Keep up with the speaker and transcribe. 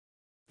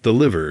The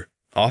liver,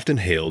 often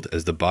hailed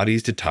as the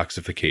body's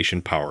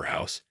detoxification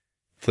powerhouse,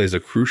 plays a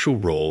crucial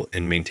role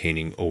in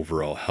maintaining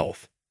overall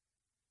health.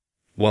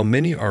 While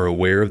many are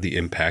aware of the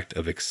impact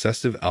of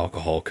excessive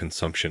alcohol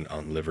consumption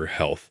on liver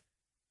health,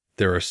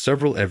 there are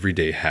several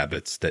everyday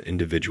habits that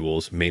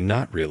individuals may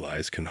not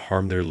realize can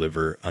harm their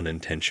liver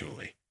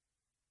unintentionally.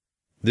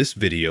 This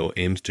video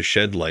aims to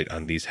shed light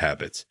on these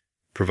habits,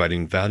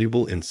 providing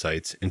valuable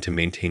insights into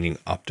maintaining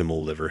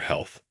optimal liver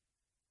health.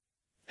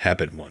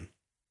 Habit 1.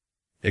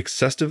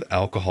 Excessive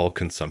alcohol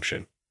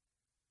consumption.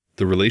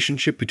 The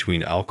relationship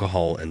between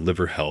alcohol and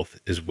liver health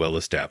is well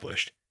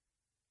established.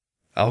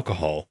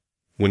 Alcohol,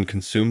 when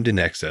consumed in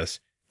excess,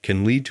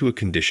 can lead to a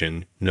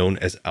condition known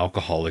as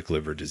alcoholic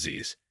liver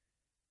disease.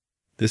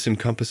 This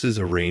encompasses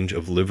a range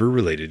of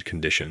liver-related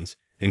conditions,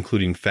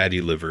 including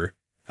fatty liver,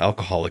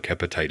 alcoholic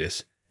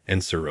hepatitis,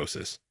 and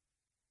cirrhosis.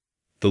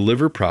 The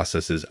liver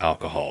processes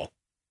alcohol,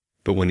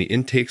 but when the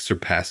intake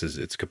surpasses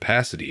its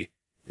capacity,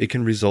 it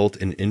can result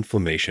in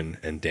inflammation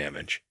and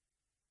damage.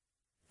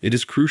 It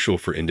is crucial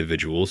for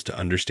individuals to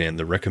understand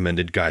the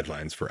recommended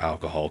guidelines for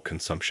alcohol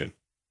consumption.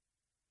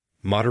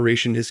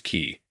 Moderation is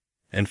key,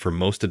 and for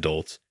most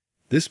adults,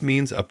 this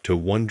means up to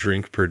 1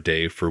 drink per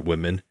day for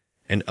women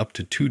and up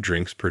to 2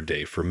 drinks per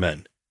day for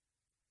men.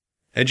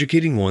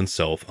 Educating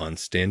oneself on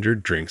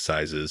standard drink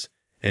sizes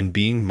and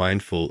being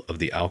mindful of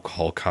the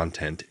alcohol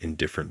content in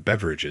different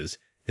beverages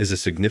is a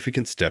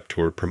significant step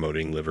toward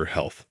promoting liver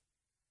health.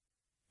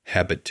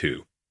 Habit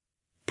 2.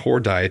 Poor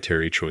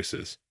dietary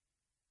choices.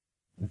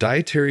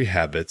 Dietary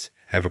habits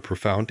have a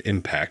profound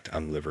impact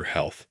on liver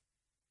health.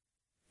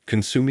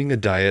 Consuming a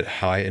diet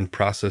high in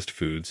processed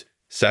foods,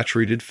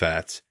 saturated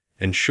fats,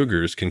 and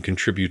sugars can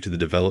contribute to the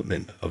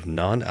development of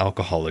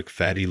non-alcoholic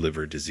fatty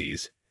liver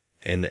disease,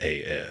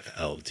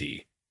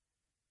 NAFLD.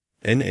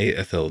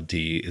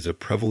 NAFLD is a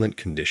prevalent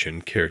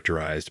condition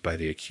characterized by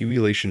the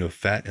accumulation of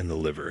fat in the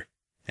liver,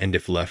 and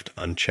if left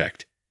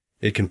unchecked,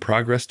 it can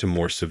progress to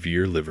more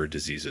severe liver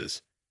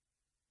diseases.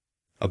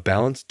 A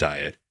balanced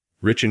diet,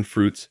 rich in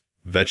fruits,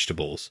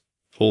 vegetables,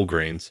 whole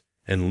grains,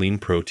 and lean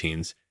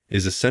proteins,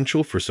 is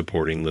essential for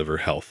supporting liver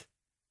health.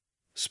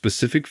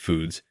 Specific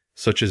foods,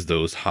 such as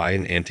those high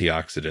in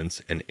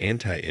antioxidants and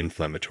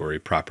anti-inflammatory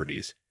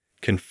properties,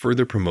 can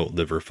further promote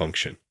liver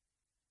function.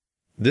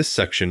 This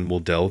section will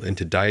delve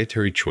into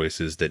dietary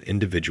choices that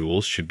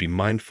individuals should be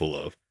mindful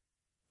of,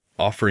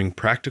 offering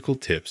practical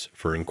tips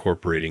for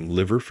incorporating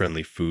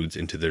liver-friendly foods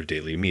into their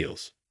daily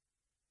meals.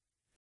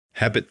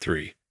 Habit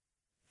 3.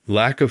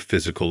 Lack of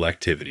physical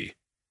activity.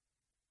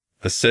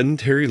 A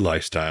sedentary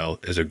lifestyle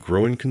is a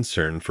growing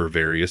concern for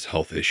various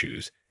health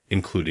issues,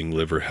 including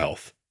liver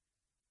health.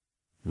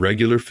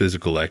 Regular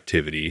physical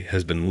activity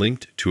has been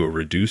linked to a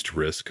reduced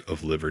risk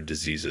of liver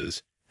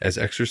diseases, as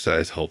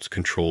exercise helps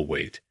control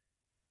weight,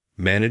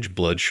 manage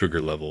blood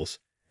sugar levels,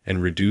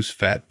 and reduce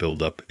fat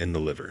buildup in the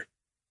liver.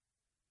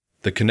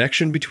 The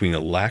connection between a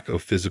lack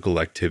of physical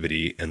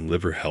activity and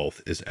liver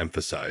health is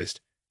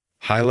emphasized,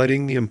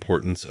 highlighting the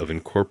importance of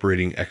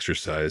incorporating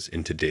exercise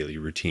into daily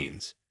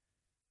routines.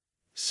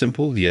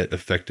 Simple yet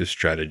effective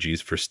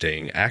strategies for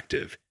staying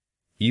active,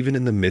 even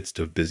in the midst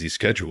of busy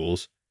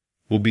schedules,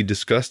 will be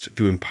discussed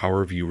to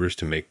empower viewers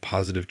to make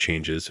positive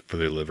changes for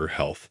their liver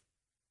health.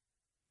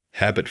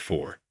 Habit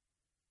 4.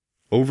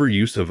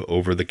 Overuse of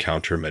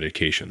over-the-counter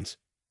medications.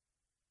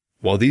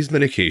 While these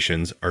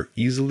medications are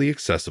easily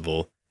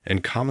accessible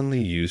and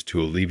commonly used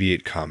to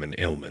alleviate common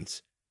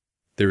ailments,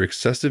 their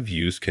excessive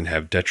use can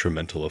have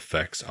detrimental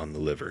effects on the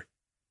liver.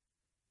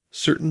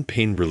 Certain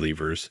pain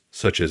relievers,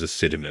 such as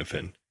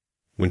acetaminophen,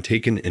 when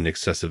taken in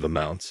excessive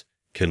amounts,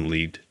 can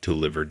lead to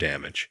liver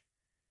damage.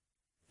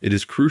 It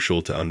is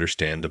crucial to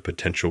understand the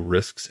potential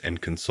risks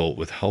and consult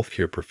with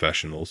healthcare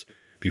professionals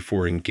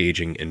before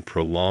engaging in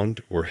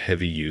prolonged or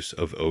heavy use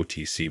of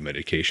OTC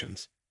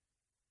medications.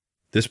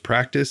 This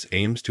practice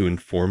aims to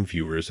inform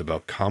viewers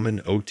about common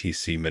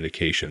OTC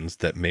medications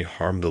that may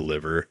harm the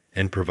liver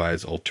and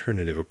provides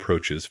alternative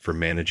approaches for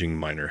managing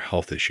minor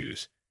health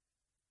issues.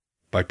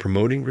 By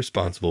promoting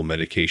responsible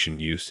medication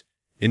use,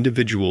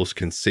 individuals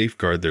can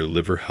safeguard their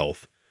liver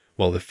health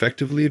while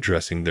effectively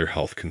addressing their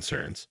health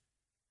concerns.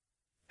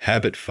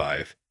 Habit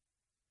 5.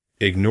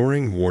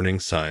 Ignoring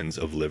warning signs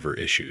of liver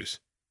issues.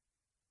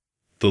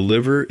 The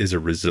liver is a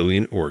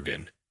resilient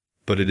organ,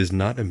 but it is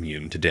not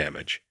immune to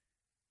damage.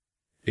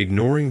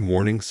 Ignoring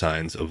warning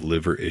signs of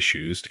liver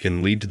issues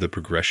can lead to the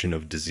progression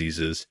of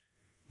diseases,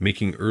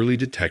 making early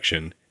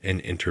detection and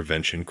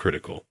intervention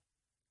critical.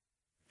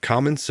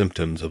 Common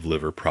symptoms of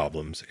liver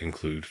problems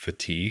include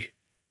fatigue,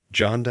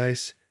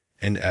 jaundice,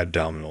 and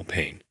abdominal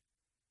pain.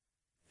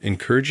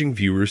 Encouraging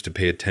viewers to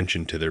pay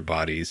attention to their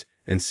bodies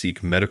and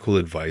seek medical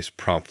advice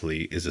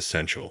promptly is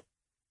essential.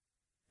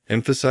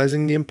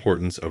 Emphasizing the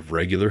importance of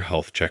regular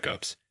health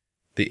checkups,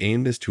 the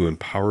aim is to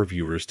empower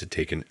viewers to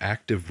take an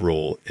active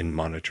role in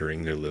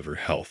monitoring their liver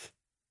health.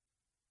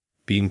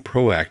 Being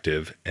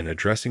proactive and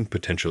addressing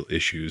potential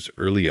issues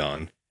early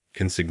on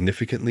can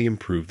significantly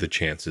improve the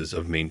chances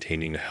of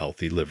maintaining a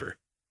healthy liver.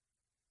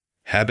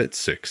 Habit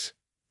 6.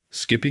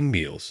 Skipping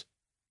meals.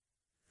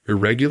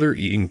 Irregular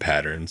eating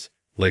patterns,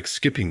 like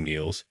skipping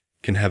meals,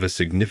 can have a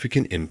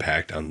significant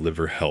impact on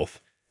liver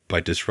health by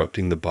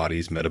disrupting the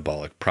body's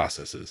metabolic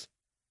processes.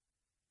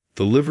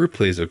 The liver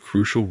plays a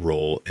crucial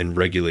role in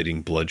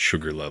regulating blood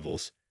sugar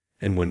levels,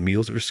 and when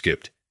meals are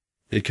skipped,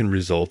 it can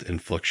result in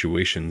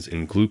fluctuations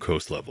in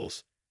glucose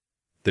levels,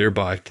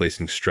 thereby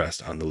placing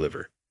stress on the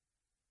liver.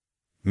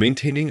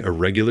 Maintaining a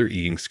regular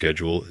eating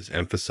schedule is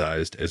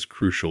emphasized as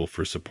crucial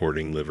for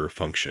supporting liver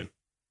function.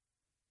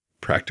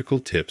 Practical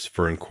tips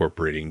for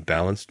incorporating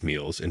balanced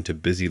meals into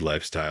busy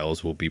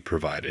lifestyles will be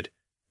provided,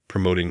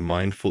 promoting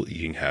mindful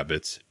eating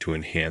habits to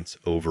enhance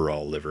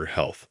overall liver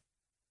health.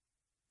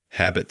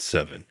 Habit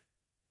 7.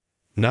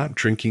 Not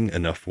drinking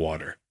enough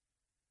water.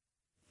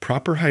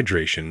 Proper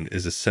hydration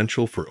is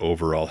essential for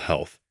overall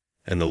health,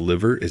 and the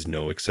liver is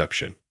no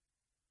exception.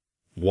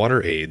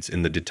 Water aids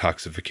in the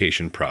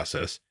detoxification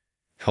process,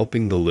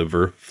 helping the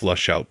liver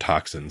flush out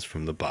toxins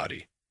from the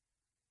body.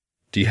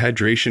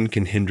 Dehydration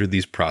can hinder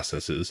these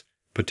processes,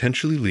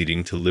 potentially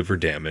leading to liver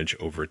damage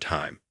over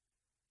time.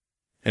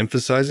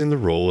 Emphasizing the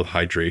role of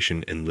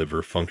hydration in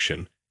liver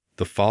function,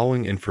 the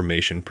following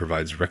information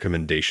provides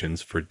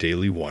recommendations for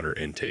daily water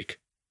intake.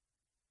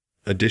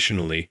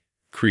 Additionally,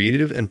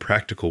 creative and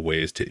practical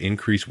ways to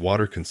increase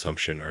water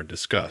consumption are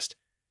discussed,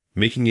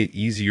 making it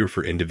easier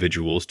for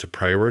individuals to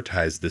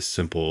prioritize this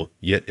simple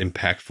yet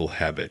impactful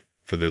habit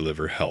for their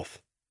liver health.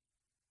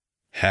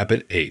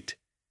 Habit 8.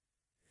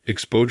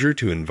 Exposure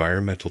to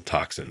environmental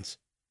toxins.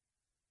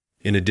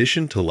 In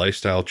addition to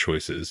lifestyle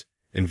choices,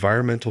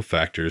 environmental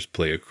factors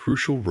play a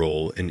crucial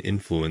role in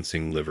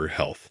influencing liver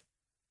health.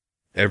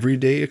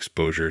 Everyday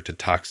exposure to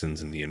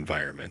toxins in the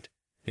environment,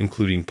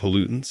 including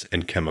pollutants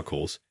and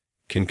chemicals,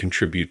 can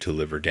contribute to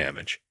liver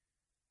damage.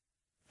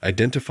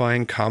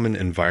 Identifying common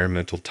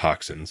environmental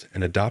toxins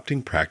and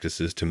adopting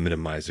practices to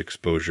minimize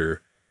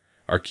exposure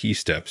are key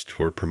steps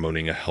toward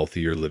promoting a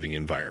healthier living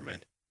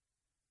environment.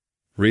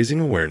 Raising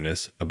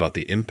awareness about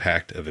the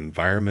impact of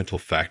environmental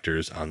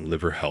factors on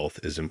liver health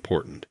is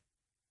important.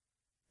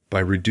 By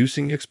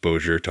reducing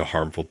exposure to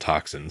harmful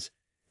toxins,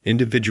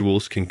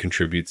 individuals can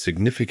contribute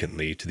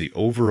significantly to the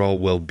overall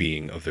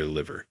well-being of their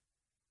liver.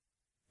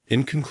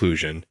 In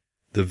conclusion,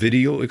 the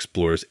video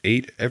explores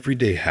 8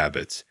 everyday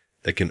habits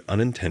that can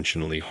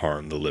unintentionally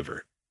harm the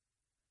liver.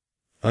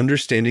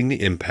 Understanding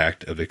the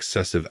impact of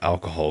excessive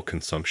alcohol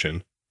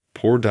consumption,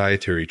 poor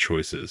dietary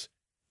choices,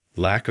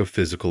 lack of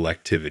physical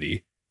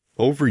activity,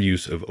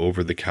 overuse of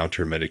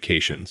over-the-counter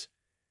medications,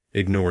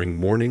 ignoring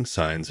warning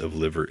signs of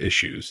liver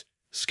issues,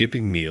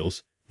 skipping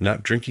meals,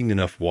 not drinking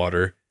enough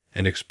water,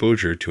 and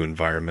exposure to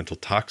environmental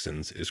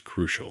toxins is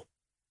crucial.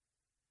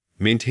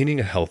 Maintaining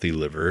a healthy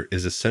liver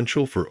is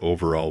essential for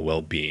overall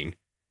well-being,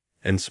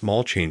 and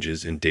small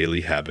changes in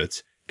daily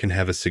habits can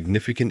have a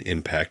significant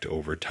impact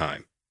over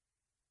time.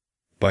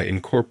 By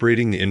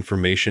incorporating the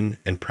information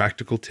and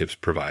practical tips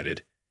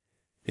provided,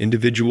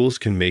 individuals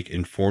can make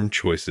informed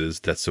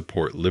choices that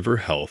support liver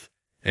health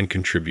and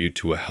contribute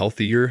to a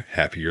healthier,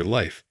 happier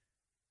life.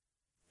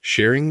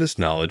 Sharing this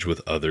knowledge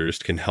with others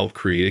can help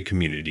create a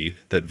community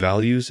that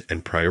values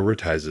and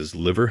prioritizes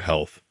liver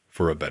health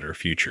for a better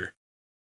future.